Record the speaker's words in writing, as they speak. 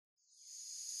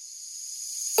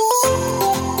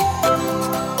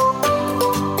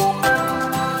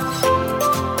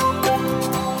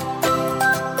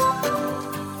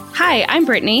Hi, I'm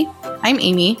Brittany. I'm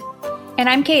Amy. And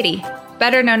I'm Katie,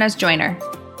 better known as Joiner.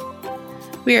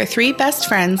 We are three best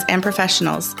friends and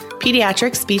professionals,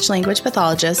 pediatric speech-language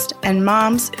pathologists, and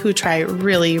moms who try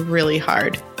really, really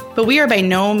hard. But we are by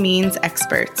no means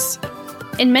experts.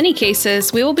 In many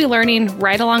cases, we will be learning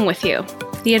right along with you.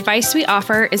 The advice we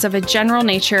offer is of a general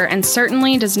nature and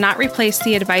certainly does not replace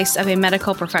the advice of a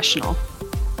medical professional.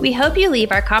 We hope you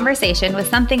leave our conversation with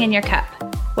something in your cup,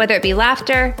 whether it be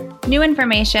laughter, new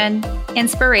information,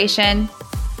 inspiration,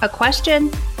 a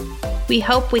question. We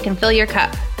hope we can fill your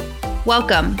cup.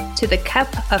 Welcome to the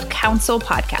Cup of Counsel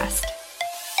podcast.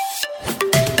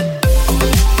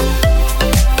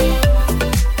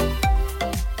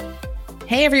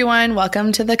 Hey everyone,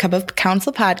 welcome to the Cup of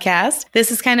Counsel podcast.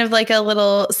 This is kind of like a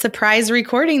little surprise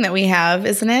recording that we have,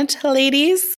 isn't it,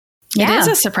 ladies? It is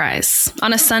a surprise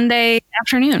on a Sunday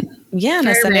afternoon. Yeah, on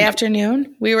a Sunday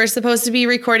afternoon. We were supposed to be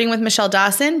recording with Michelle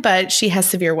Dawson, but she has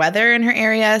severe weather in her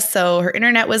area, so her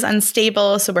internet was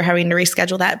unstable, so we're having to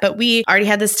reschedule that. But we already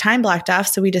had this time blocked off,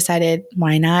 so we decided,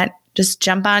 why not just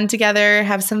jump on together,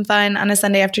 have some fun on a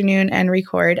Sunday afternoon, and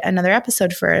record another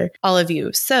episode for all of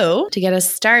you. So to get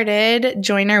us started,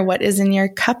 Joiner, what is in your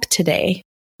cup today?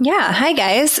 Yeah, hi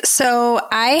guys. So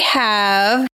I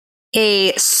have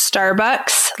a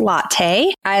Starbucks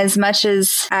latte. As much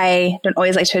as I don't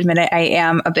always like to admit it, I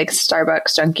am a big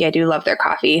Starbucks junkie. I do love their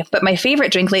coffee. But my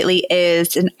favorite drink lately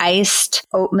is an iced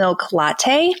oat milk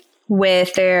latte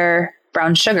with their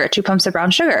brown sugar, 2 pumps of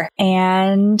brown sugar.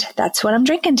 And that's what I'm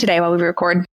drinking today while we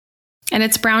record. And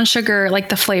it's brown sugar, like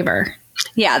the flavor.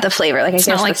 Yeah, the flavor. Like it's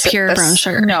not like pure brown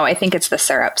sugar. No, I think it's the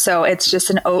syrup. So it's just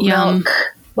an oat milk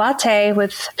latte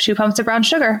with 2 pumps of brown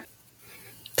sugar.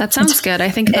 That sounds good. I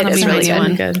think that'll be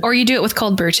really good. Or you do it with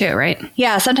cold brew too, right?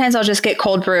 Yeah, sometimes I'll just get a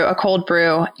cold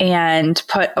brew, and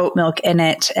put oat milk in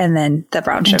it, and then the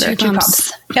brown sugar, 2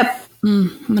 pumps. Yep.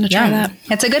 I'm going to try that.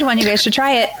 It's a good one. You guys should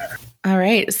try it. All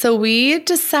right. So we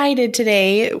decided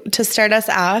today to start us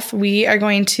off, we are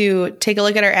going to take a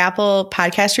look at our Apple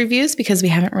podcast reviews because we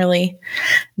haven't really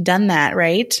done that,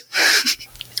 right?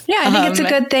 Yeah, I think it's a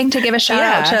good thing to give a shout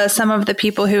out to some of the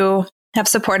people who have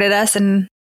supported us and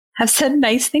have said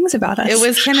nice things about us. It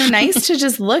was kind of nice to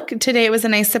just look today. It was a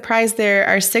nice surprise. There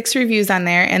are 6 reviews on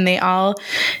there and they all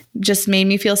just made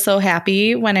me feel so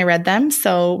happy when I read them.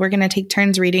 So we're going to take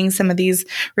turns reading some of these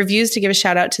reviews to give a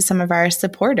shout out to some of our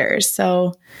supporters.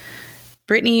 So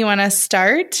Brittany, you want to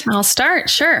start? I'll start.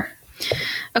 Sure.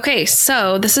 Okay.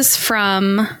 So this is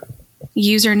from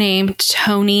username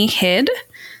Tony Hid.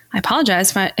 I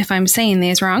apologize if I'm saying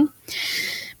these wrong,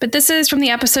 but this is from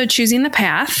the episode Choosing the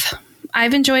Path.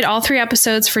 I've enjoyed all 3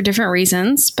 episodes for different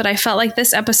reasons, but I felt like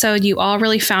this episode, you all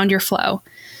really found your flow.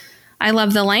 I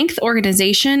love the length,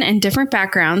 organization, and different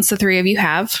backgrounds the 3 of you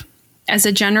have. As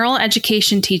a general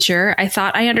education teacher, I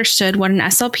thought I understood what an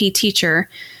SLP teacher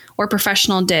or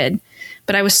professional did,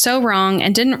 but I was so wrong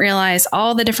and didn't realize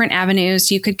all the different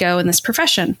avenues you could go in this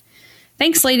profession.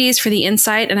 Thanks, ladies, for the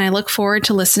insight, and I look forward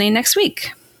to listening next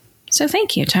week. So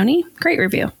thank you, Tony. Great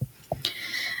review.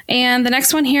 And the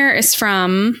next one here is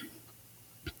from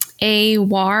A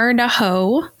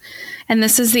Wardaho, and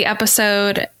this is the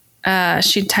episode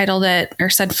she titled it or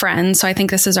said friends, so I think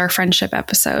this is our friendship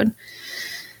episode.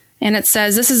 And it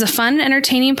says, this is a fun,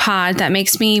 entertaining pod that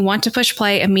makes me want to push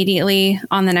play immediately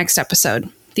on the next episode.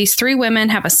 These 3 women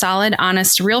have a solid,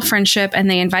 honest, real friendship, and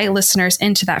they invite listeners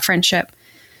into that friendship.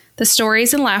 The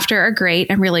stories and laughter are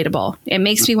great and relatable. It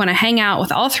makes me want to hang out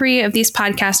with all 3 of these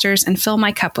podcasters and fill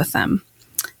my cup with them.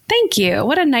 Thank you.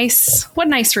 What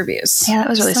nice reviews. Yeah, that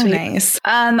was really so sweet. Nice.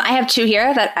 I have 2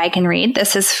 here that I can read.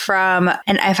 This is from,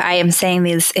 and if I am saying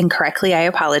these incorrectly, I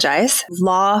apologize.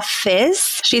 Law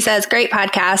Fizz. She says, great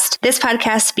podcast. This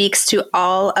podcast speaks to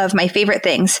all of my favorite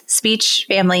things: speech,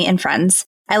 family, and friends.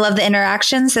 I love the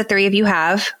interactions the 3 of you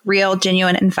have, real,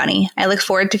 genuine, and funny. I look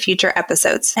forward to future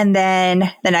episodes. And then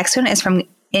the next one is from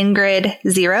Ingrid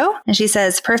Zero, and she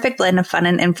says, perfect blend of fun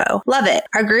and info. Love it.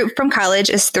 Our group from college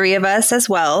is 3 of us as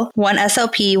well. 1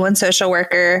 SLP, 1 social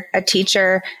worker, a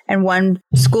teacher, and 1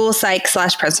 school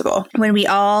psych/principal. When we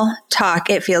all talk,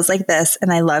 it feels like this,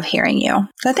 and I love hearing you.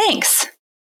 So thanks.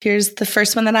 Here's the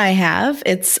first one that I have.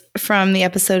 It's from the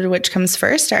episode which comes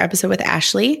first, our episode with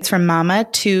Ashley. It's from Mama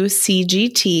to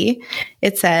CGT.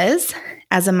 It says,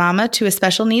 as a mama to a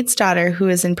special needs daughter who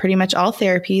is in pretty much all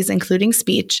therapies, including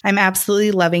speech, I'm absolutely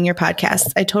loving your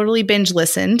podcast. I totally binge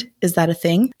listened. Is that a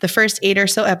thing? The first 8 or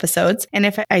so episodes. And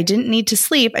if I didn't need to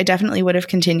sleep, I definitely would have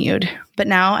continued. But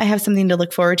now I have something to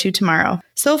look forward to tomorrow.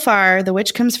 So far, the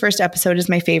Which Comes First episode is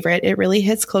my favorite. It really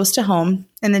hits close to home,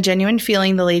 and the genuine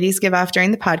feeling the ladies give off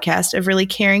during the podcast of really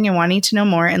caring and wanting to know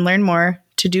more and learn more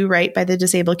to do right by the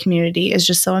disabled community is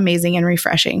just so amazing and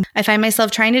refreshing. I find myself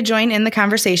trying to join in the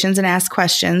conversations and ask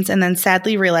questions, and then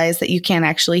sadly realize that you can't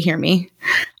actually hear me.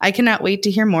 I cannot wait to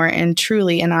hear more, and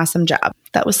truly an awesome job.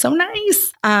 That was so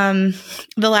nice.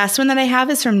 The last one that I have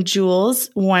is from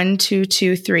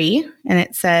Jules1223, and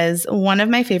it says, one of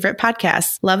my favorite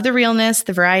podcasts. Love the realness,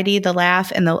 the variety, the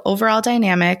laugh, and the overall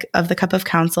dynamic of the Cup of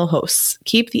Counsel hosts.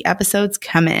 Keep the episodes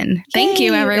coming. Thank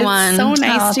you, everyone. It's so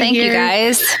nice to thank hear you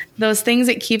guys. those things.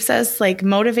 It keeps us like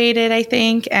motivated, I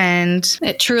think, and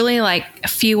It truly like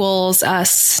fuels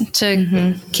us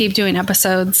to keep doing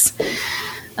episodes.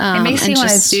 It makes me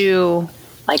want to do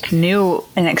like new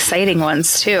and exciting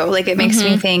ones too. Like it makes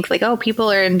me think like, oh,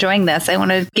 people are enjoying this. I want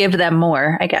to give them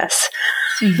more, I guess.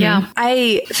 Yeah.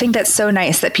 I think that's so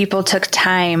nice that people took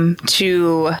time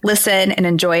to listen and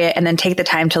enjoy it and then take the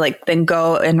time to like then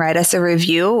go and write us a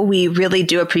review. We really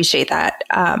do appreciate that,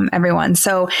 everyone.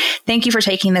 So thank you for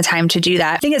taking the time to do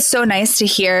that. I think it's so nice to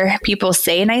hear people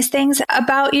say nice things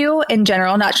about you in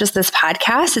general, not just this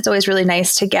podcast. It's always really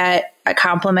nice to get a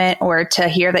compliment or to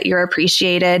hear that you're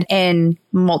appreciated in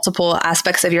multiple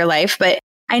aspects of your life. But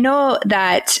I know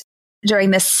that during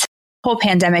this whole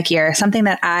pandemic year, something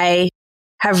that I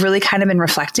have really kind of been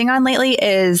reflecting on lately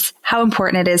is how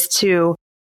important it is to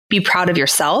be proud of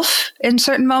yourself in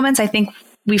certain moments. I think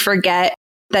we forget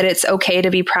that it's okay to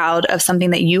be proud of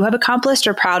something that you have accomplished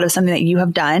or proud of something that you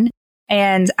have done.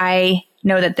 And I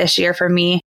know that this past year for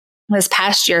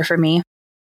me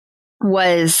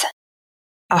was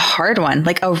a hard one,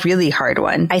 like a really hard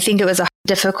one. I think it was a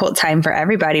difficult time for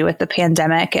everybody with the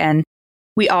pandemic, and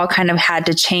we all kind of had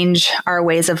to change our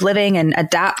ways of living and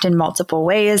adapt in multiple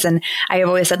ways. And I have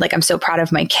always said, like, I'm so proud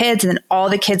of my kids and all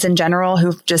the kids in general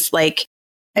who've just like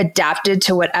adapted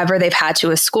to whatever they've had to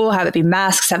with school, have it be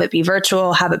masks, have it be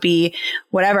virtual, have it be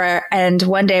whatever. And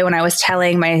one day when I was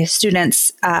telling my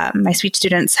students, my sweet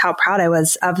students, how proud I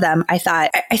was of them, I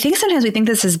thought, I think sometimes we think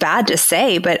this is bad to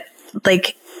say, but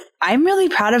like, I'm really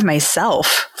proud of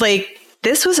myself. Like,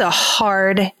 this was a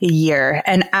hard year.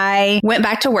 And I went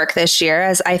back to work this year,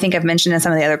 as I think I've mentioned in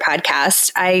some of the other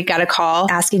podcasts. I got a call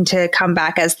asking to come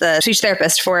back as the speech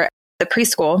therapist for the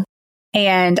preschool.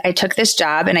 And I took this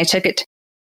job, and I took it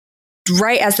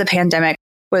right as the pandemic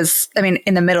was,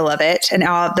 in the middle of it. And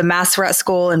all the masks were at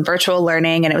school and virtual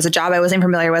learning. And it was a job I wasn't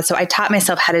familiar with. So I taught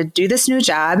myself how to do this new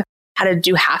job, how to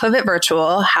do half of it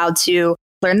virtual, how to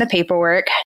learn the paperwork.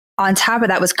 On top of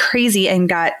that was crazy, and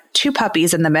got 2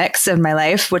 puppies in the mix of my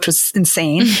life, which was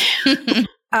insane.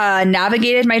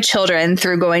 Navigated my children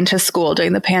through going to school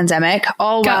during the pandemic,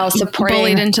 all while supporting.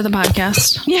 Bullied into the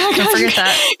podcast. Yeah, don't forget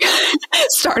that.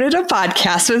 Started a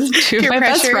podcast with 2 of my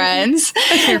best friends.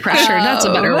 Peer pressured. That's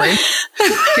a better word.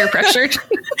 Peer pressured.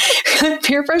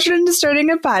 Peer pressured into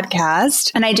starting a podcast.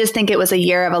 And I just think it was a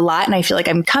year of a lot. And I feel like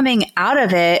I'm coming out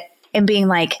of it and being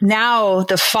like, now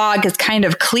the fog has kind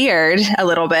of cleared a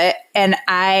little bit. And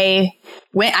I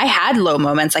had low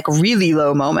moments, like really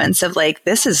low moments of like,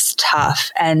 this is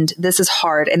tough and this is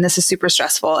hard and this is super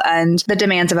stressful, and the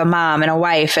demands of a mom and a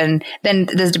wife, and then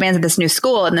the demands of this new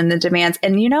school, and then the demands.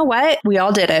 And you know what? We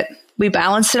all did it. We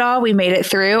balanced it all. We made it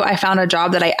through. I found a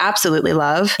job that I absolutely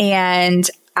love. And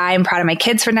I'm proud of my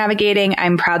kids for navigating.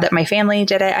 I'm proud that my family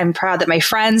did it. I'm proud that my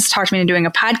friends talked me into doing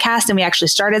a podcast, and we actually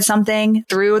started something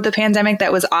through the pandemic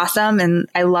that was awesome. And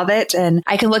I love it. And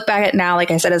I can look back at now,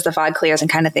 like I said, as the fog clears, and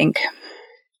kind of think,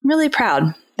 I'm really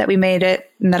proud that we made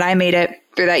it and that I made it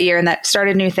through that year, and that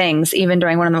started new things, even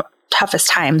during one of the toughest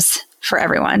times for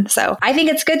everyone. So I think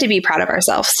it's good to be proud of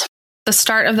ourselves. The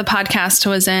start of the podcast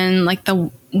was in like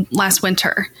the last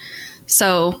winter.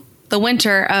 So the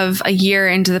winter of a year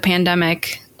into the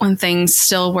pandemic, when things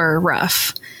still were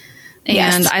rough. And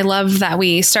Yes. I love that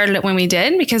we started it when we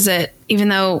did, because even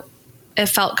though it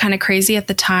felt kind of crazy at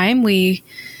the time, it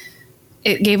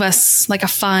gave us like a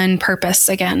fun purpose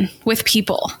again with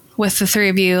people, with the 3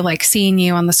 of you, like seeing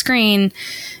you on the screen,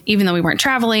 even though we weren't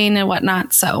traveling and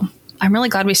whatnot. So I'm really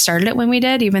glad we started it when we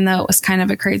did, even though it was kind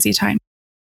of a crazy time.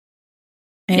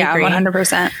 Yeah,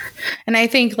 100%. And I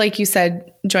think, like you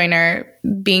said, Joyner,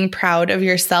 being proud of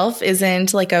yourself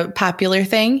isn't like a popular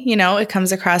thing. You know, it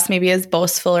comes across maybe as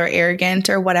boastful or arrogant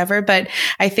or whatever. But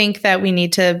I think that we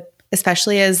need to,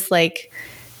 especially as like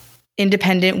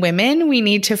independent women, we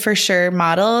need to for sure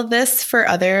model this for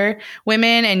other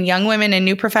women and young women and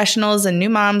new professionals and new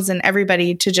moms and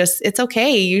everybody to just, it's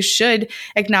okay. You should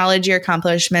acknowledge your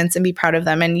accomplishments and be proud of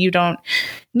them. And you don't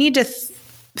need to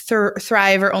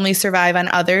thrive or only survive on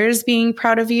others being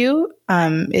proud of you.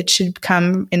 It should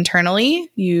come internally.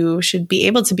 You should be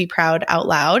able to be proud out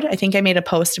loud. I think I made a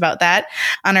post about that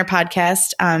on our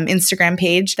podcast Instagram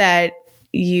page, that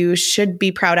you should be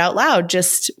proud out loud.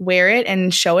 Just wear it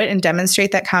and show it and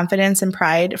demonstrate that confidence and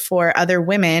pride for other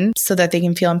women so that they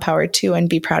can feel empowered too and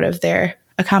be proud of their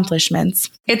accomplishments.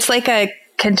 It's like a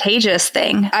contagious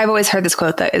thing. I've always heard this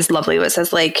quote that is lovely. It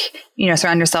says, like,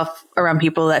 surround yourself around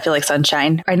people that feel like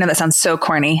sunshine. I know that sounds so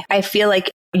corny. I feel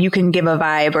like you can give a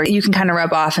vibe, or you can kind of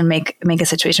rub off and make a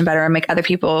situation better, or make other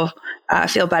people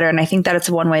feel better. And I think that it's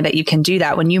one way that you can do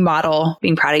that. When you model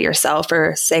being proud of yourself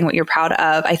or saying what you're proud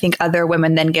of, I think other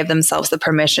women then give themselves the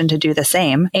permission to do the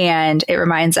same. And it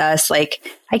reminds us, like,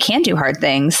 I can do hard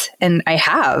things, and I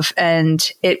have, and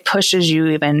it pushes you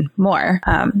even more.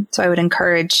 So I would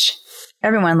encourage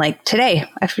everyone, like, today,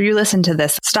 after you listen to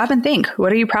this, stop and think,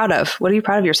 what are you proud of? What are you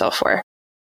proud of yourself for?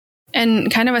 And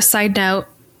kind of a side note,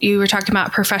 you were talking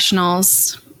about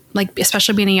professionals, like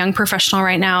especially being a young professional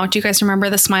right now. Do you guys remember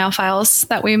the smile files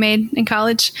that we made in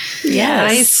college?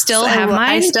 Yes. I still have mine.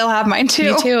 I still have mine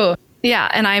too. Me too. Yeah.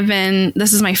 And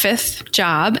this is my 5th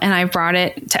job, and I brought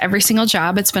it to every single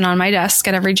job. It's been on my desk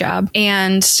at every job.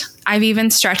 And I've even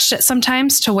stretched it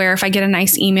sometimes to where if I get a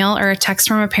nice email or a text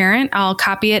from a parent, I'll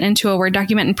copy it into a Word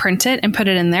document and print it and put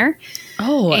it in there.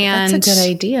 Oh, and that's a good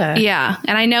idea. Yeah.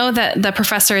 And I know that the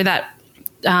professor that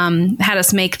had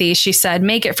us make these, she said,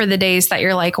 make it for the days that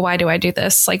you're like, why do I do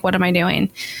this? Like, what am I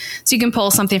doing? So you can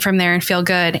pull something from there and feel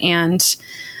good. And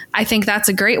I think that's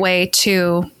a great way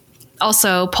to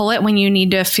also pull it when you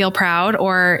need to feel proud,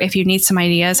 or if you need some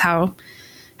ideas, how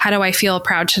do I feel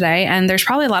proud today? And there's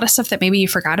probably a lot of stuff that maybe you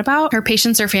forgot about, or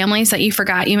patients or families that you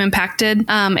forgot you impacted.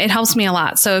 It helps me a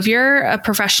lot. So if you're a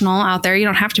professional out there, you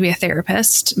don't have to be a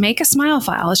therapist. Make a smile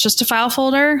file. It's just a file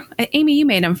folder. Amy, you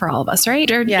made them for all of us, right?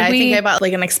 Or I think I bought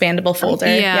like an expandable folder.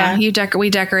 Yeah. We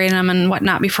decorated them and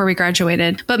whatnot before we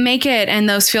graduated. But make it, and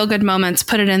those feel good moments,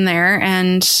 put it in there,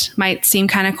 and might seem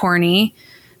kind of corny,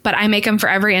 but I make them for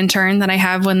every intern that I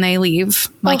have when they leave.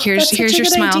 Like, here's your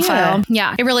smile idea. file.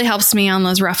 Yeah. It really helps me on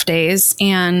those rough days.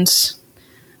 And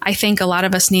I think a lot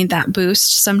of us need that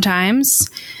boost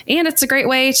sometimes. And it's a great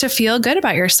way to feel good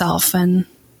about yourself and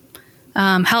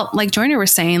help, like Joyner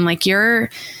was saying, like,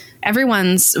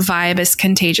 everyone's vibe is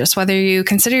contagious, whether you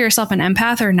consider yourself an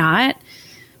empath or not.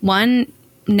 One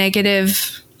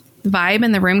negative vibe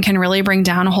in the room can really bring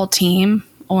down a whole team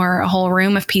or a whole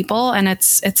room of people. And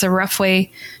it's a rough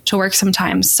way to work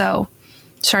sometimes. So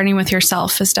starting with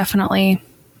yourself is definitely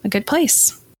a good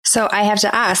place. So I have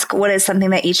to ask, what is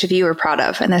something that each of you were proud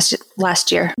of in this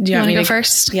last year? Do you want me to go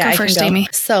first? Yeah, go first, Amy.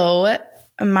 So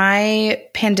my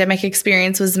pandemic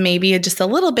experience was maybe just a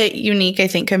little bit unique, I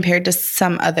think, compared to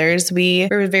some others. We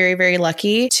were very, very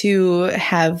lucky to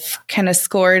have kind of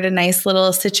scored a nice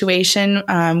little situation.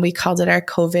 We called it our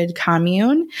COVID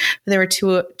commune. There were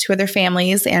two other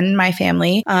families and my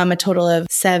family, a total of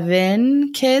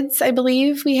 7 kids, I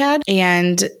believe we had.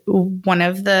 And one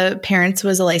of the parents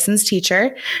was a licensed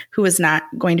teacher who was not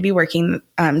going to be working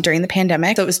during the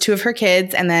pandemic. So it was 2 of her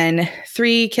kids, and then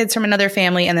 3 kids from another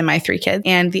family, and then my 3 kids.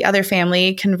 And the other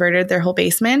family converted their whole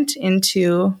basement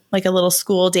into like a little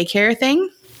school daycare thing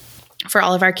for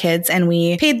all of our kids. And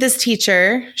we paid this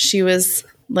teacher. She was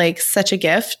like such a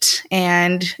gift,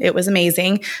 and it was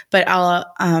amazing. But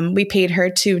we paid her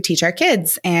to teach our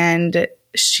kids, and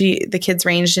the kids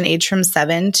ranged in age from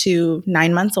 7 to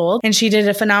 9 months old, and she did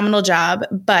a phenomenal job.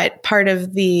 But part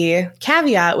of the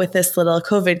caveat with this little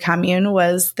COVID commune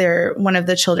was one of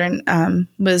the children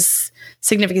was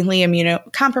significantly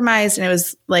immunocompromised, and it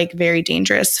was like very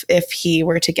dangerous if he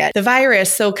were to get the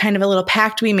virus. So kind of a little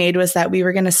pact we made was that we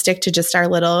were going to stick to just our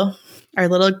little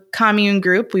commune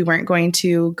group. We weren't going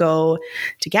to go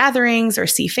to gatherings or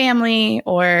see family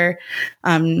or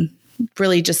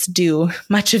really just do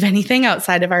much of anything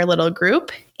outside of our little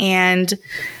group. And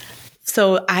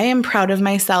so I am proud of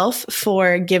myself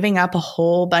for giving up a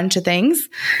whole bunch of things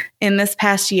in this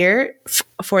past year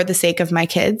for the sake of my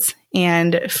kids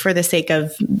and for the sake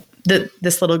of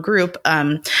this little group,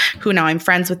 who now I'm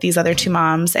friends with these other 2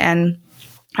 moms, and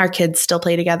our kids still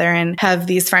play together and have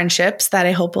these friendships that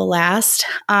I hope will last.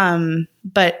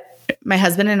 But my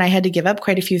husband and I had to give up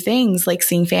quite a few things, like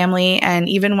seeing family. And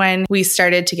even when we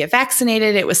started to get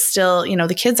vaccinated, it was still,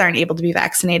 the kids aren't able to be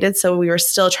vaccinated. So we were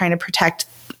still trying to protect,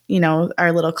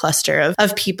 our little cluster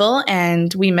of people.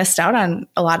 And we missed out on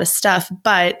a lot of stuff.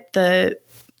 But the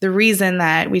reason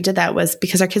that we did that was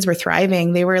because our kids were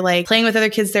thriving. They were like playing with other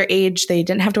kids their age. They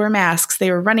didn't have to wear masks.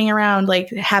 They were running around like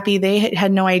happy. They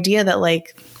had no idea that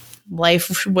like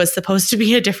life was supposed to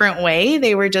be a different way.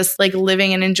 They were just like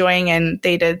living and enjoying, and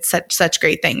they did such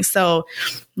great things. So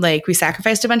like we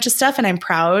sacrificed a bunch of stuff, and I'm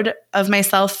proud of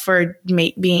myself for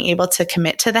being able to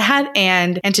commit to that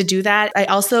and to do that. I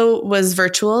also was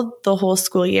virtual the whole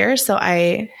school year. So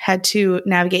I had to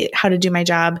navigate how to do my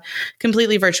job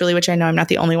completely virtually, which I know I'm not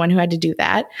the only one who had to do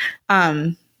that.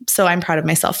 So I'm proud of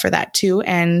myself for that too.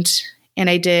 And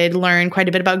I did learn quite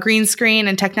a bit about green screen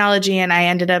and technology. And I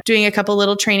ended up doing a couple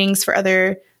little trainings for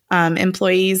other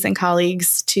employees and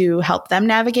colleagues to help them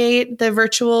navigate the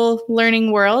virtual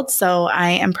learning world. So I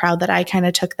am proud that I kind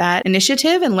of took that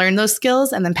initiative and learned those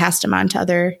skills and then passed them on to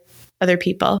other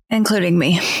people. Including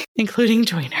me. Including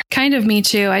Joyner. Kind of me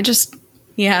too. I just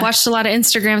watched a lot of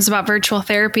Instagrams about virtual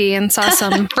therapy and saw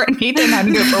some. Brittany didn't have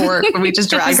to do it for work, but we just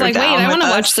dragged her down. Wait, I want to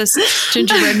watch this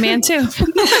gingerbread man too.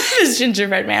 This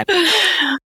gingerbread man.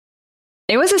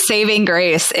 It was a saving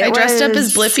grace. I dressed up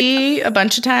as Blippi a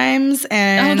bunch of times.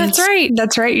 And that's right.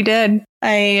 That's right. You did.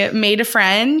 I made a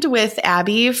friend with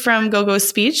Abby from Go-Go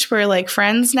Speech. We're like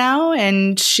friends now.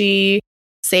 And she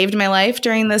saved my life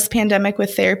during this pandemic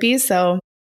with therapy. So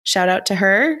shout out to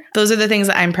her. Those are the things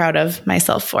that I'm proud of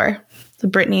myself for. So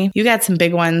Brittany, you got some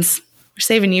big ones. We're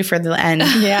saving you for the end.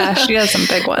 Yeah, she has some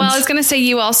big ones. Well, I was going to say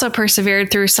you also persevered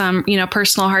through some,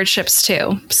 personal hardships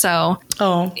too. So,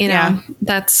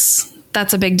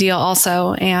 that's a big deal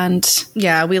also. And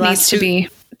yeah, we lost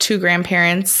two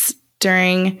grandparents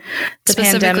during the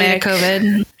pandemic.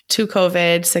 To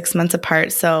COVID, 6 months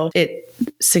apart. So it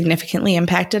significantly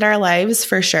impacted our lives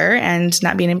for sure. And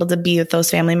not being able to be with those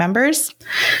family members.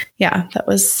 Yeah, that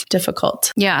was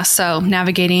difficult. Yeah. So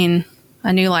navigating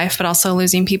a new life, but also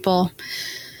losing people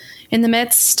in the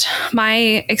midst.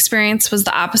 My experience was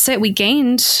the opposite. We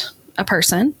gained a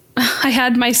person. I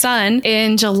had my son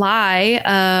in July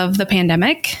of the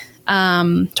pandemic,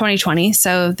 2020.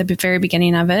 So the very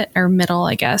beginning of it, or middle,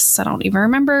 I guess. I don't even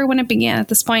remember when it began at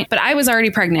this point, but I was already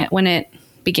pregnant when it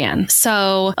began.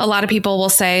 So a lot of people will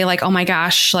say like, oh my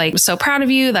gosh, like, I'm so proud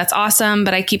of you. That's awesome.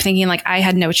 But I keep thinking like I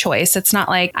had no choice. It's not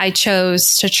like I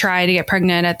chose to try to get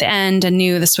pregnant at the end and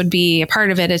knew this would be a part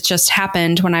of it. It just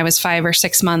happened when I was 5 or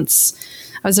 6 months.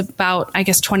 I was about,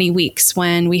 20 weeks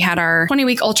when we had our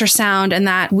 20-week ultrasound, and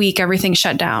that week everything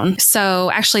shut down.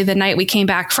 So actually the night we came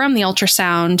back from the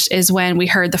ultrasound is when we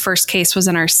heard the first case was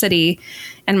in our city.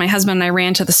 And my husband and I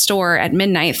ran to the store at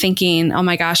midnight thinking, oh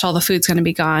my gosh, all the food's going to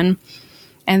be gone.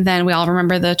 And then we all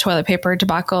remember the toilet paper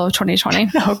debacle of 2020.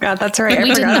 Oh God, that's right.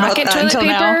 We did not get toilet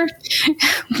paper.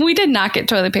 We did not get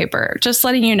toilet paper. Just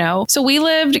letting you know. So we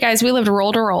lived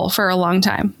roll to roll for a long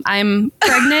time. I'm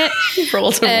pregnant.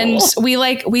 Roll to and roll.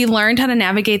 we learned how to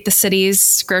navigate the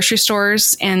city's grocery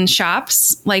stores and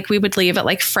shops. Like we would leave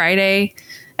at Friday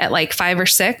at 5 or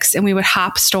 6, and we would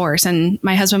hop stores, and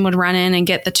my husband would run in and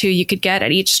get the 2 you could get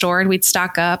at each store, and we'd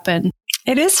stock up. And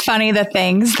it is funny the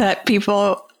things that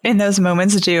people in those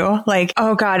moments do, like,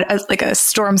 oh God, like a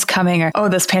storm's coming, or oh,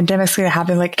 this pandemic's going to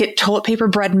happen, like get toilet paper,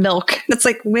 bread, milk. It's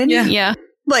like, when? Yeah.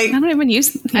 Like, I don't even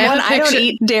use, I don't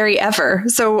eat dairy ever.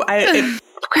 So it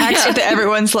cracks up that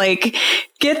everyone's like,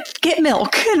 get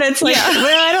milk. And it's like,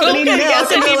 well, I don't need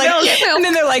milk. And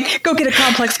then they're like, go get a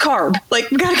complex carb. Like,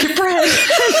 we got to get bread.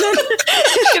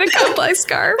 Get a complex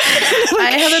carb.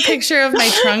 I have a picture of my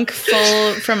trunk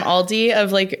full from Aldi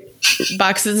of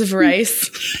boxes of rice.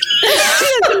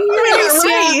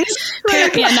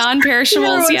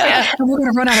 Non-perishables. Yeah. Like, we're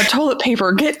going to run out of toilet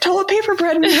paper. Get toilet paper,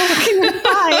 bread, and milk, and we're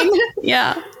fine.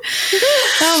 Yeah.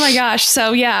 Oh my gosh.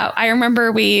 So yeah, I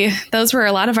remember those were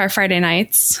a lot of our Friday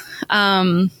nights.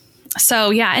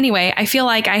 So yeah, anyway, I feel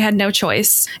like I had no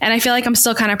choice, and I feel like I'm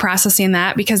still kind of processing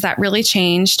that, because that really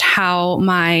changed how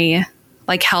my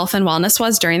health and wellness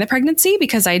was during the pregnancy,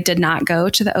 because I did not go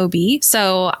to the OB.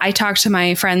 So I talked to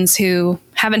my friends who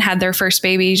haven't had their first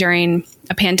baby during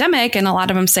a pandemic, and a lot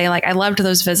of them say I loved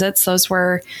those visits.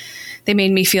 They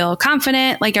made me feel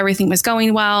confident, like everything was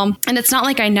going well. And it's not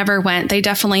like I never went. They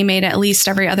definitely made at least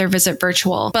every other visit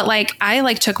virtual. But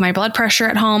I took my blood pressure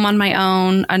at home on my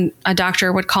own. A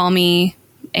doctor would call me,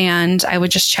 and I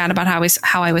would just chat about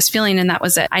how I was feeling. And that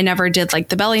was it. I never did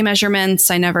the belly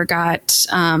measurements. I never got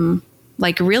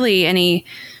really any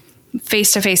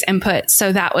face-to-face input.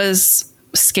 So that was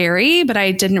scary, but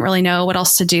I didn't really know what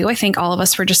else to do. I think all of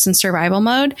us were just in survival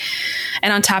mode.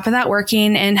 And on top of that,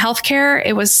 working in healthcare,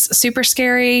 it was super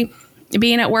scary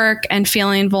being at work and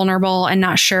feeling vulnerable and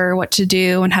not sure what to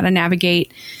do and how to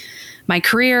navigate my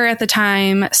career at the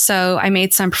time. So I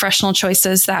made some professional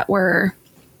choices that were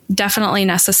definitely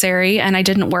necessary. And I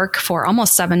didn't work for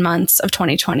almost 7 months of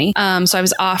 2020. So I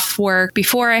was off work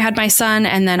before I had my son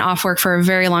and then off work for a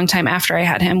very long time after I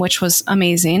had him, which was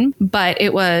amazing. But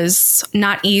it was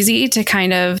not easy to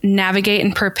kind of navigate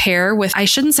and prepare with, I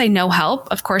shouldn't say no help.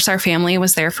 Of course, our family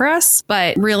was there for us,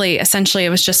 but really, essentially, it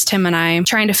was just Tim and I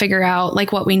trying to figure out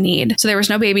like what we need. So there was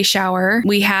no baby shower.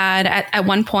 We had at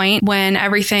one point when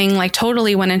everything like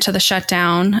totally went into the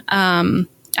shutdown,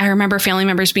 I remember family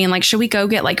members being like, should we go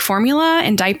get like formula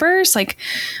and diapers? Like,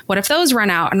 what if those run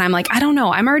out? And I'm like, I don't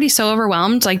know. I'm already so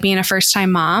overwhelmed, like being a first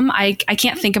time mom. I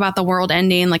can't think about the world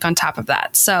ending like on top of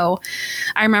that. So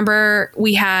I remember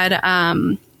we had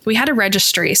a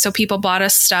registry. So people bought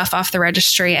us stuff off the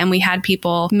registry and we had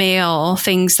people mail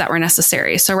things that were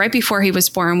necessary. So right before he was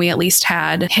born, we at least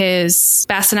had his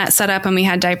bassinet set up and we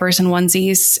had diapers and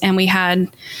onesies. And we had,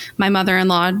 my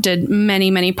mother-in-law did many,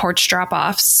 many porch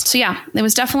drop-offs. So yeah, it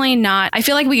was definitely not, I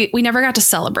feel like we never got to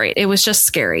celebrate. It was just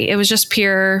scary. It was just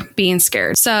pure being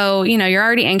scared. So, you know, you're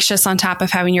already anxious on top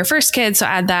of having your first kid. So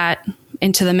add that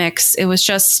into the mix. It was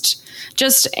just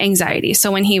anxiety.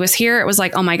 So when he was here, it was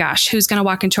like, oh my gosh, who's going to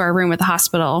walk into our room at the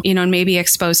hospital, you know, and maybe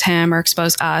expose him or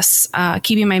expose us,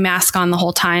 keeping my mask on the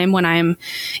whole time when I'm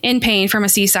in pain from a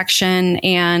C-section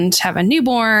and have a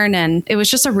newborn. And it was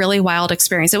just a really wild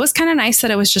experience. It was kind of nice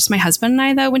that it was just my husband and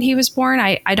I, though, when he was born.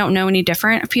 I don't know any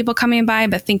different of people coming by,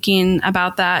 but thinking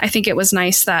about that, I think it was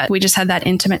nice that we just had that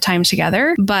intimate time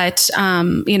together. But,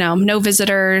 you know, no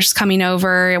visitors coming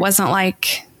over. It wasn't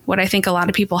like what I think a lot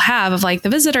of people have of like the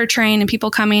visitor train and people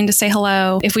coming to say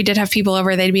hello. If we did have people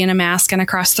over, they'd be in a mask and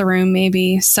across the room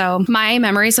maybe. So my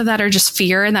memories of that are just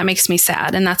fear, and that makes me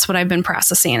sad. And that's what I've been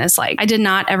processing is like, I did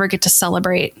not ever get to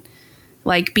celebrate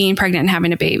like being pregnant and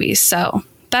having a baby. So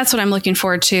that's what I'm looking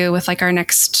forward to with like our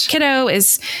next kiddo,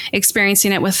 is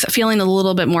experiencing it with feeling a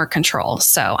little bit more control.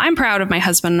 So I'm proud of my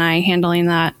husband and I handling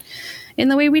that in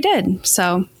the way we did.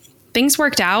 So things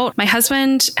worked out. My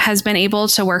husband has been able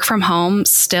to work from home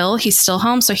still. He's still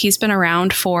home. So he's been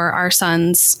around for our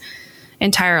son's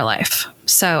entire life.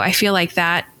 So I feel like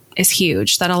that is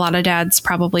huge, that a lot of dads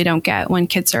probably don't get when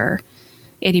kids are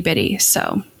itty bitty.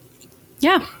 So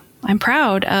yeah, I'm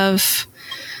proud of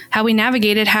how we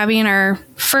navigated having our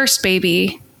first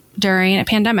baby during a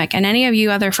pandemic. And any of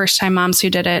you other first time moms who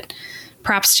did it,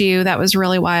 props to you. That was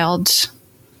really wild.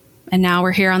 And now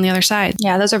we're here on the other side.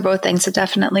 Yeah, those are both things to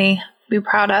definitely be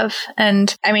proud of.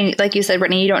 And I mean, like you said,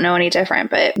 Brittany, you don't know any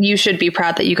different, but you should be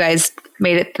proud that you guys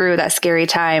made it through that scary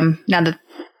time. Now that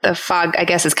the fog, I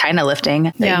guess, is kind of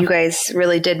lifting, that you guys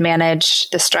really did manage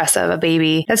the stress of a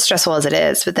baby, as stressful as it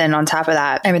is. But then on top of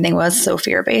that, everything was so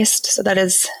fear-based. So that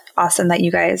is awesome that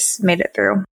you guys made it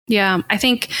through. Yeah, I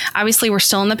think obviously we're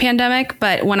still in the pandemic,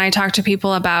 but when I talk to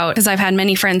people about, because I've had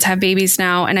many friends have babies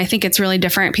now, and I think it's really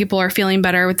different. People are feeling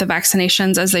better with the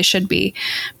vaccinations, as they should be.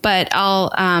 But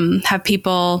I'll have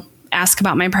people ask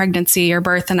about my pregnancy or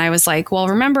birth. And I was like, well,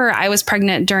 remember, I was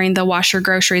pregnant during the wash your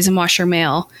groceries and wash your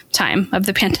mail time of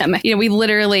the pandemic. You know, we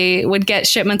literally would get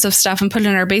shipments of stuff and put it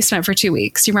in our basement for 2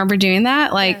 weeks. Do you remember doing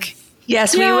that? Like,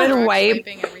 yes, we would wipe.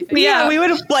 Yeah, we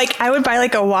would like, I would buy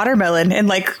like a watermelon and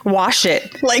like wash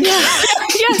it like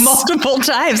multiple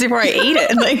times before I ate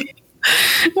it. And like,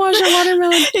 wash a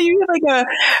watermelon.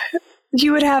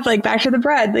 You would have like, back to the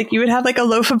bread, like you would have like a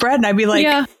loaf of bread, and I'd be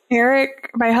like,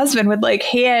 Eric, my husband would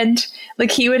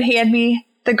he would hand me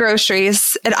the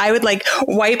groceries, and I would like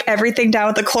wipe everything down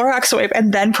with the Clorox wipe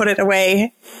and then put it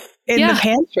away in the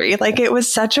pantry. Like, it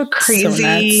was such a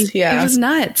crazy, it was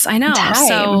nuts. I know. Time.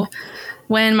 So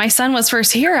when my son was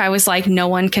first here, I was like, no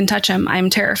one can touch him. I'm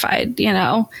terrified. You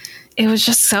know, it was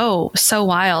just so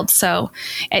wild. So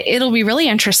it'll be really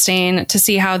interesting to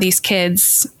see how these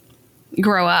kids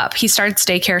grow up. He starts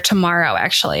daycare tomorrow,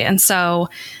 actually. And so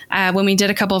when we did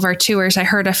a couple of our tours, I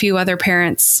heard a few other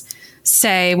parents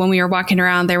say when we were walking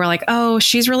around, they were like, oh,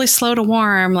 she's really slow to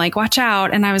warm, like, watch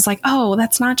out. And I was like, oh,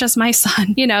 that's not just my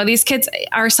son. You know, these kids,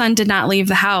 our son did not leave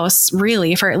the house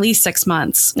really for at least 6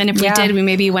 months. And if we did, we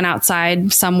maybe went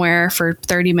outside somewhere for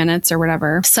 30 minutes or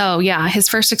whatever. So yeah, his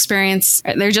first experience,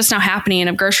 they're just now happening,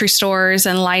 of grocery stores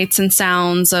and lights and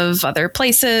sounds of other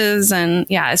places. And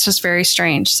yeah, it's just very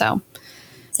strange. So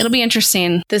it'll be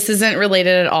interesting. This isn't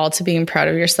related at all to being proud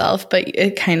of yourself, but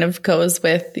it kind of goes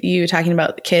with you talking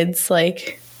about kids,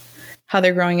 like how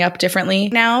they're growing up differently.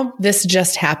 Now, this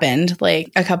just happened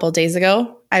like a couple of days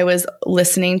ago. I was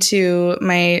listening to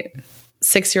my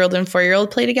 6-year-old and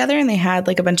 4-year-old play together, and they had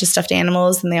like a bunch of stuffed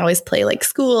animals, and they always play like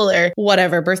school or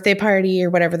whatever, birthday party or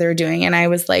whatever they were doing. And I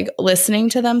was like listening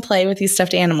to them play with these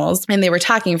stuffed animals, and they were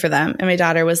talking for them. And my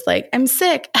daughter was like, I'm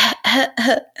sick.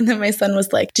 And then my son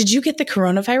was like, did you get the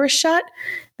coronavirus shot?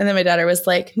 And then my daughter was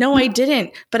like, no, I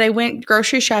didn't. But I went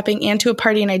grocery shopping and to a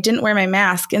party and I didn't wear my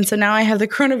mask. And so now I have the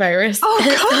coronavirus. Oh,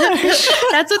 gosh.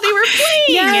 That's what they were playing.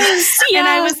 Yes, And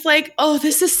I was like, oh,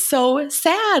 this is so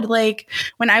sad. Like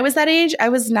when I was that age, I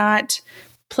was not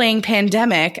playing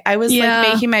Pandemic. I was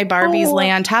like making my Barbies lay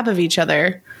on top of each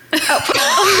other.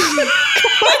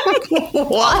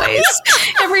 What?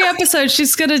 Every episode,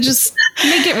 she's going to just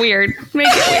make it weird. Out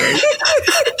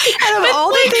of all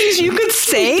the things you could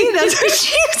say, that's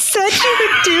what you said you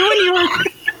would do when you were...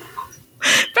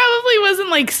 Probably wasn't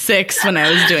like 6 when I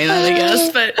was doing that, I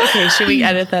guess. But okay, should we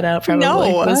edit that out? Probably. No,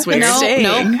 it was weird.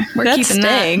 No, we're keeping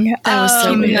that.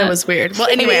 That was weird. Well,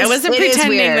 anyway, I wasn't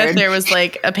pretending that there was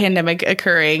like a pandemic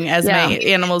occuring as my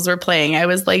animals were playing. I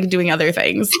was like doing other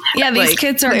things. Yeah, these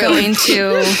kids are going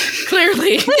to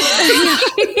clearly.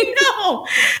 No.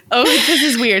 Oh, this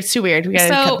is weird. It's too weird. We gotta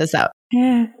cut this out.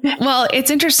 Well,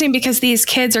 it's interesting because these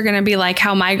kids are going to be like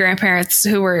how my grandparents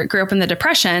who grew up in the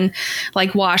Depression,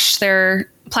 like washed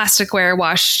their plasticware,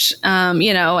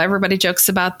 everybody jokes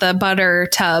about the butter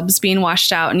tubs being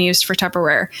washed out and used for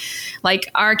Tupperware. Like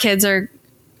their kids are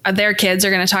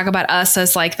going to talk about us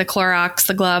as like the Clorox,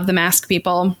 the glove, the mask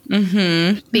people.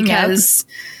 Mm-hmm. Because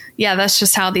that's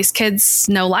just how these kids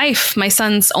know life. My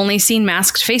son's only seen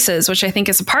masked faces, which I think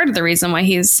is a part of the reason why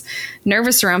he's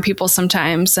nervous around people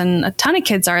sometimes. And a ton of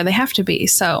kids are. They have to be.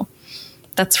 So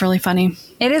that's really funny.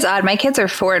 It is odd. My kids are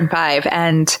 4 and 5,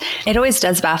 and it always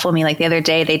does baffle me. Like the other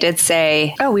day, they did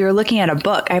say, oh, we were looking at a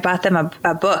book. I bought them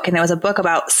a book, and it was a book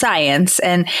about science,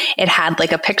 and it had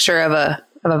like a picture of a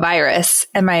virus.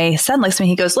 And my son looks at me,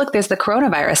 he goes, look, there's the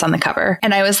coronavirus on the cover.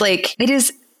 And I was like, it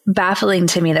is baffling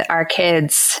to me that our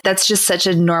kids, that's just such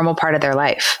a normal part of their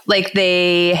life. Like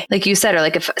they, like you said, or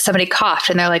like if somebody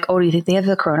coughed and they're like, oh, do you think they have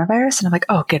the coronavirus? And I'm like,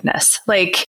 oh goodness.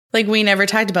 Like we never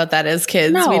talked about that as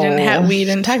kids. No. We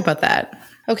didn't talk about that.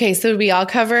 Okay. So did we all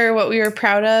cover what we were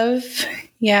proud of?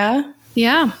 Yeah.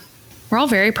 Yeah. We're all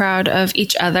very proud of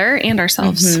each other and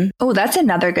ourselves. Mm-hmm. Oh, that's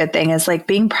another good thing is like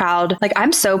being proud. Like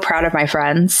I'm so proud of my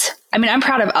friends. I mean, I'm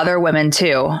proud of other women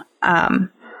too.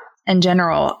 In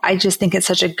general, I just think it's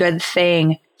such a good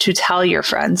thing to tell your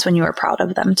friends when you are proud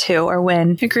of them too, or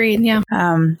when. Agreed. Yeah.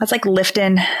 That's like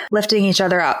lifting each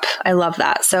other up. I love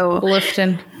that. So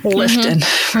lifting.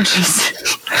 Mm-hmm. We're just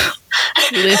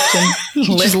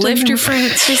Just lift your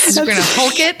friends. We're going to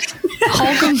Hulk it.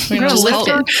 Hulk them. We're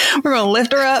going to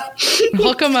lift her up.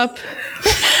 Hulk them up.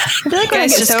 I feel like when I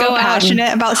get so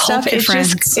passionate about stuff, it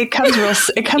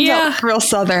comes out real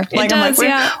southern. Like I'm like,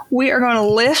 we are going to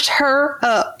lift her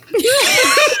up.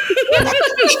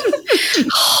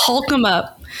 Hulk them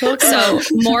up. So,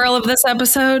 moral of this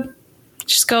episode: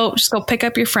 just go pick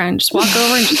up your friend. Just walk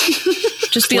over and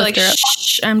just be like,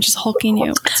 "Shh, I'm just hulking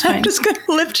you. It's fine. I'm just going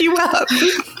to lift you up."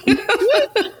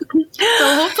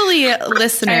 So hopefully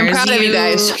listeners, I'm proud of you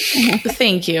guys.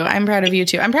 Thank you. I'm proud of you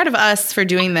too. I'm proud of us for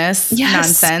doing this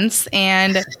nonsense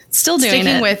and still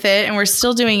sticking with it. And we're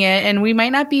still doing it. And we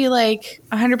might not be like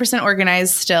 100%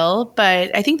 organized still, but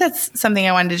I think that's something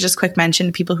I wanted to just quick mention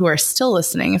to people who are still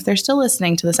listening. If they're still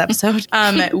listening to this episode,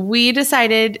 we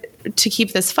decided to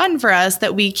keep this fun for us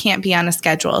that we can't be on a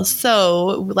schedule.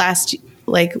 So last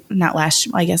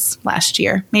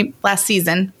year, maybe last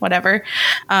season, whatever.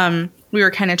 We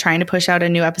were kind of trying to push out a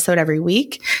new episode every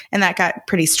week, and that got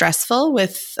pretty stressful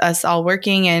with us all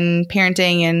working and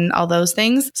parenting and all those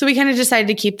things. So we kind of decided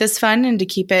to keep this fun and to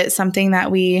keep it something that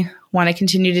we want to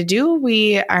continue to do.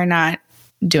 We are not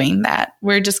doing that.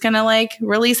 We're just going to like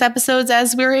release episodes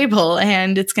as we're able,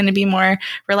 and it's going to be more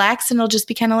relaxed, and it'll just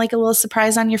be kind of like a little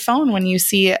surprise on your phone when you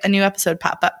see a new episode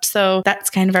pop up. So that's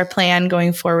kind of our plan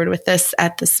going forward with this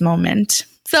at this moment.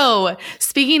 So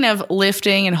speaking of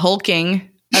lifting and hulking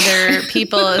other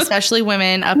people, especially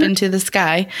women, up into the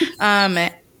sky,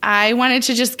 I wanted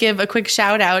to just give a quick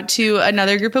shout out to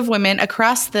another group of women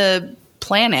across the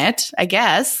planet, I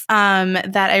guess,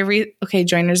 okay,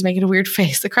 Joiner's making a weird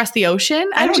face. Across the ocean?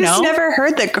 I've just never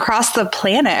heard that across the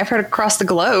planet. I've heard across the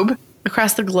globe.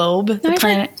 Across the globe, the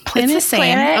planet. It's the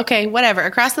same. Okay, whatever.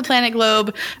 Across the planet,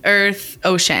 globe, Earth,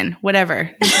 ocean, whatever.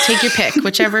 Take your pick,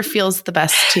 whichever feels the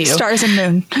best to you. Stars and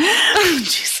moon. Oh,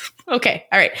 jeez. Okay.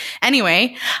 All right.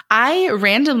 Anyway, I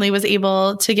randomly was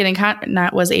able to get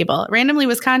randomly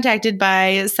was contacted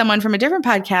by someone from a different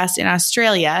podcast in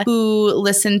Australia who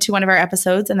listened to one of our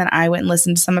episodes. And then I went and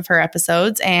listened to some of her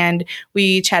episodes, and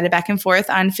we chatted back and forth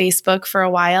on Facebook for a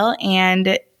while.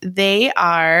 And they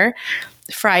are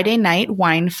Friday Night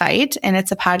Wine Fight. And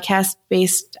it's a podcast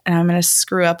based, and I'm going to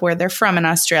screw up where they're from in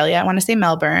Australia. I want to say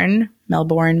Melbourne.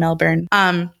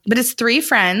 But it's 3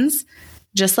 friends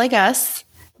just like us.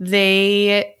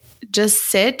 They just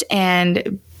sit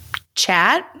and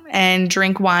chat and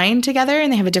drink wine together,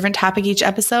 and they have a different topic each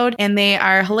episode, and they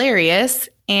are hilarious.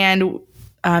 And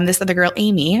this other girl,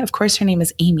 Amy, of course, her name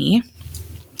is Amy.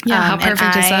 Yeah, how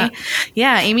perfect is that?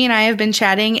 Yeah, Amy and I have been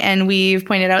chatting, and we've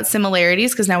pointed out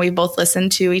similarities because now we've both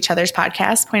listened to each other's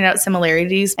podcasts, pointed out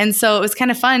similarities. And so it was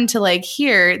kind of fun to like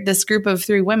hear this group of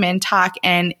 3 women talk,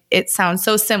 and it sounds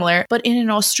so similar, but in an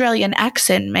Australian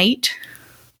accent, mate.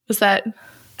 Was that...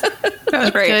 That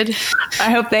was great. Good. I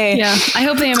hope they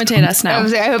imitate us now. I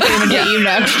hope they imitate you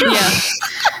now.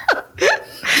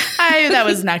 Yeah. That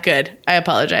was not good. I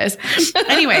apologize.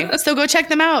 Anyway, so go check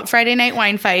them out. Friday Night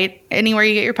Wine Fight, anywhere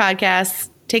you get your podcasts.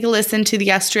 Take a listen to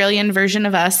the Australian version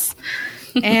of us,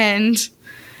 and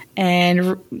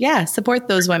yeah, support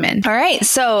those women. All right.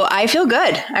 So I feel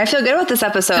good. I feel good with this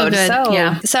episode.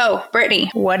 So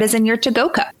Brittany, what is in your to-go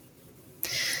cup?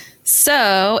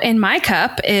 So in my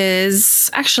cup is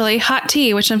actually hot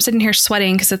tea, which I'm sitting here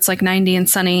sweating because it's like 90 and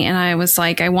sunny. And I was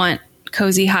like, I want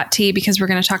cozy hot tea because we're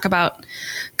going to talk about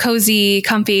cozy,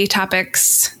 comfy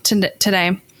topics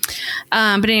today.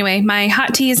 But anyway, my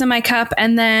hot tea is in my cup.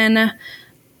 And then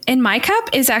in my cup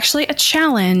is actually a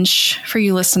challenge for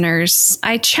you listeners.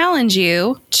 I challenge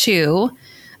you to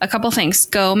a couple things.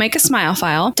 Go make a smile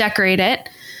file, decorate it,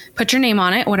 put your name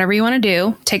on it, whatever you want to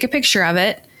do, take a picture of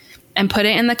it, and put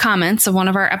it in the comments of one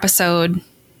of our episode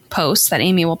posts that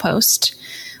Amy will post.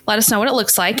 Let us know what it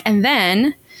looks like. And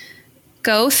then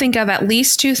go think of at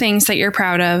least 2 things that you're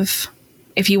proud of.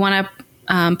 If you want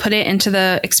to put it into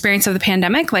the experience of the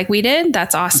pandemic like we did,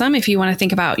 that's awesome. If you want to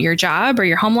think about your job or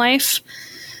your home life,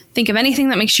 think of anything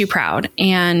that makes you proud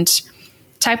and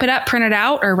type it up, print it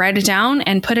out, or write it down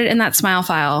and put it in that smile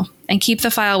file and keep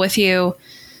the file with you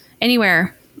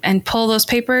anywhere. And pull those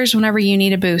papers whenever you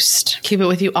need a boost. Keep it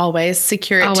with you always.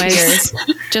 Secure it always. To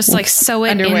your just like sew it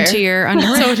underwear. Into your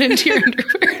underwear. Sew it into your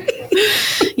underwear.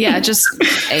 Yeah,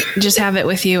 just have it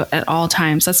with you at all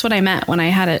times. That's what I meant when I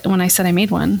had it. When I said I made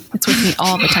one, it's with me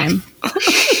all the time,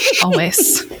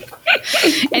 always.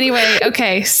 Anyway,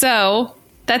 okay, so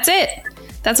that's it.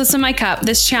 That's what's in my cup.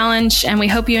 This challenge, and we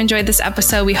hope you enjoyed this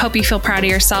episode. We hope you feel proud of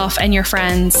yourself and your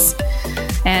friends.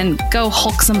 And go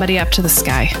Hulk somebody up to the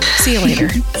sky. See you later.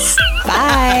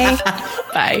 Bye.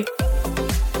 Bye.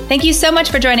 Thank you so much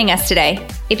for joining us today.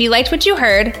 If you liked what you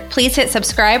heard, please hit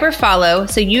subscribe or follow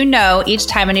so you know each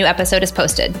time a new episode is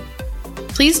posted.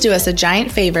 Please do us a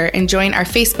giant favor and join our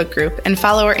Facebook group and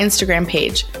follow our Instagram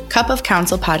page, Cup of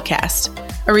Counsel Podcast.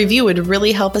 A review would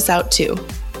really help us out too.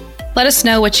 Let us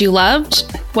know what you loved,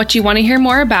 what you want to hear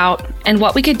more about, and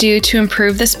what we could do to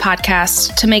improve this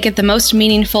podcast to make it the most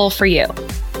meaningful for you.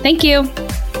 Thank you.